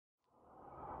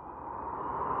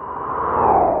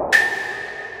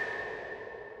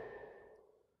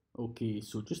Okay,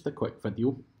 so just a quick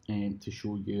video to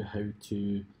show you how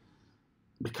to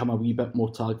become a wee bit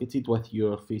more targeted with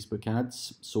your Facebook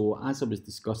ads. So as I was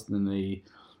discussing in the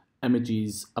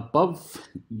images above,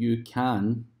 you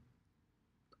can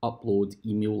upload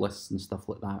email lists and stuff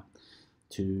like that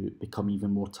to become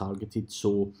even more targeted.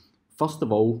 So first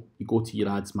of all, you go to your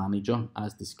ads manager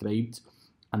as described,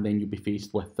 and then you'll be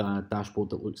faced with a dashboard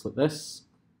that looks like this.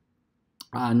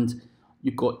 And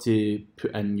you've got to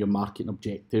put in your marketing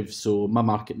objectives. So my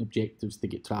marketing objectives to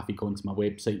get traffic onto my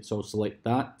website, so I'll select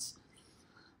that.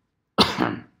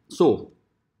 So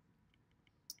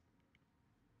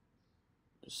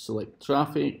select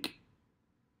traffic,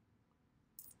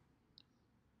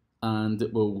 and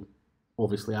it will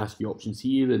obviously ask you options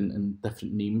here and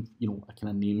different name, a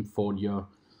kind of name for your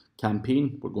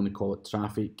campaign. We're going to call it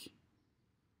traffic.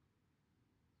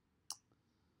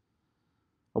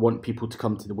 I want people to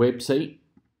come to the website,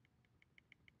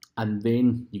 and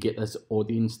then you get this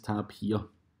audience tab here.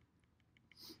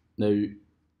 Now,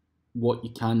 what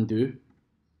you can do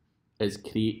is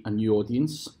create a new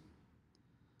audience,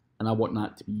 and I want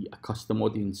that to be a custom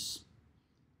audience,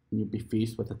 and you'll be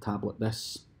faced with a tab like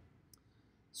this.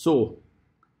 So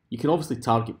you can obviously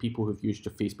target people who've used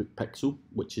your Facebook Pixel,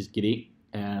 which is great.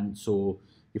 So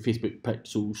your Facebook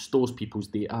Pixel stores people's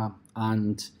data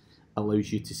and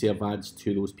allows you to serve ads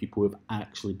to those people who have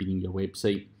actually been in your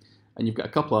website. And you've got a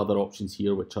couple of other options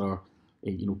here, which are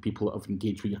people that have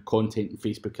engaged with your content in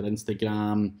Facebook or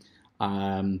Instagram.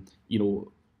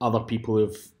 Other people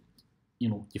who've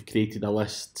you've created a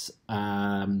list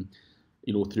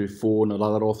through phone or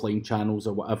other offline channels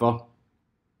or whatever.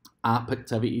 App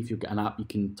activity, if you've got an app, you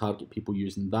can target people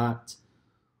using that.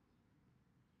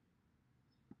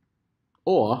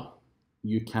 Or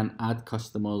you can add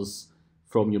customers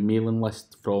from your mailing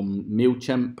list from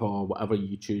MailChimp or whatever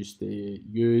you choose to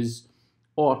use,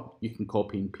 or you can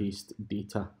copy and paste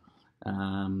data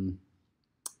and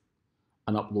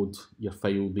upload your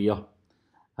file there.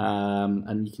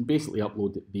 And you can basically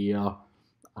upload it there,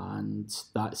 and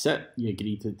that's it. You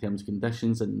agree to the terms and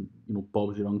conditions, and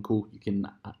Bob's your uncle. You can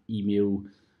email.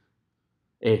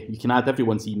 You can add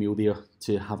everyone's email there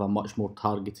to have a much more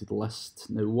targeted list.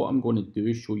 Now, what I'm going to do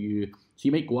is show you. So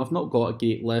you might go, I've not got a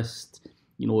great list.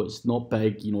 It's not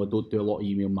big. I don't do a lot of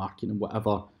email marketing and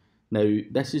whatever. Now,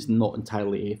 this is not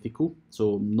entirely ethical,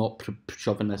 so I'm not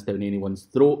shoving this down anyone's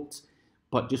throat,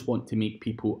 but just want to make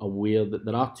people aware that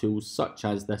there are tools such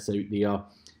as this out there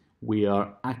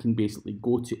where I can basically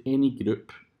go to any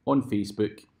group on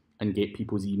Facebook and get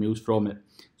people's emails from it.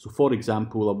 So for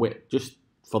example, just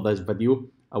for this video,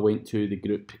 I went to the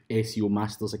group SEO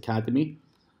Masters Academy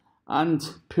and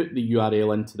put the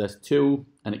URL into this tool,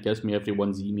 and it gives me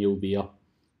everyone's email there.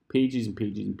 Pages and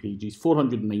pages and pages,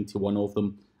 491 of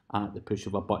them at the push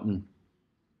of a button.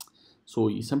 So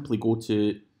you simply go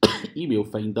to Email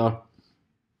Finder,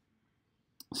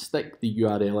 stick the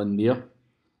URL in there,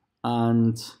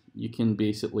 and you can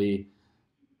basically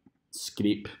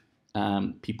scrape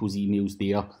people's emails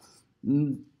there.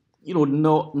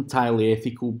 Not entirely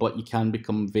ethical, but you can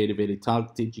become very, very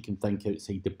targeted. You can think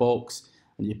outside the box,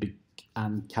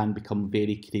 and can become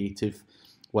very creative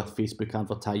with Facebook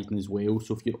advertising as well.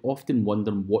 So if you're often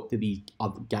wondering what do these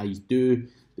other guys do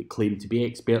that claim to be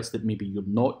experts that maybe you're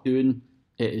not doing,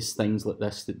 it is things like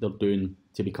this that they're doing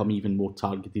to become even more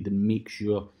targeted and make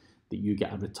sure that you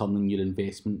get a return on your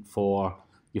investment for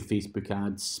your Facebook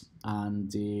ads.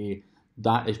 And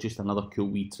that is just another cool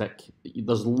wee trick.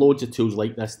 There's loads of tools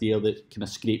like this there that kind of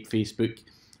scrape Facebook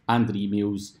and their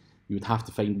emails. You would have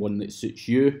to find one that suits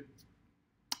you,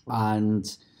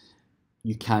 and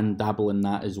you can dabble in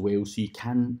that as well. So you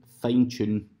can fine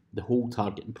tune the whole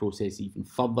targeting process even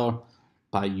further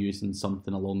by using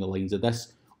something along the lines of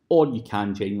this, or you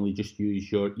can genuinely just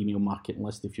use your email marketing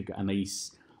list if you've got a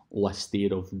nice list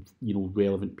there of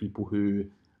relevant people who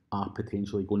are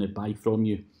potentially going to buy from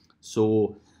you.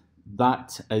 So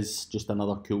that is just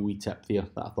another cool wee tip there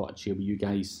that I thought I'd share with you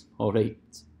guys. All right.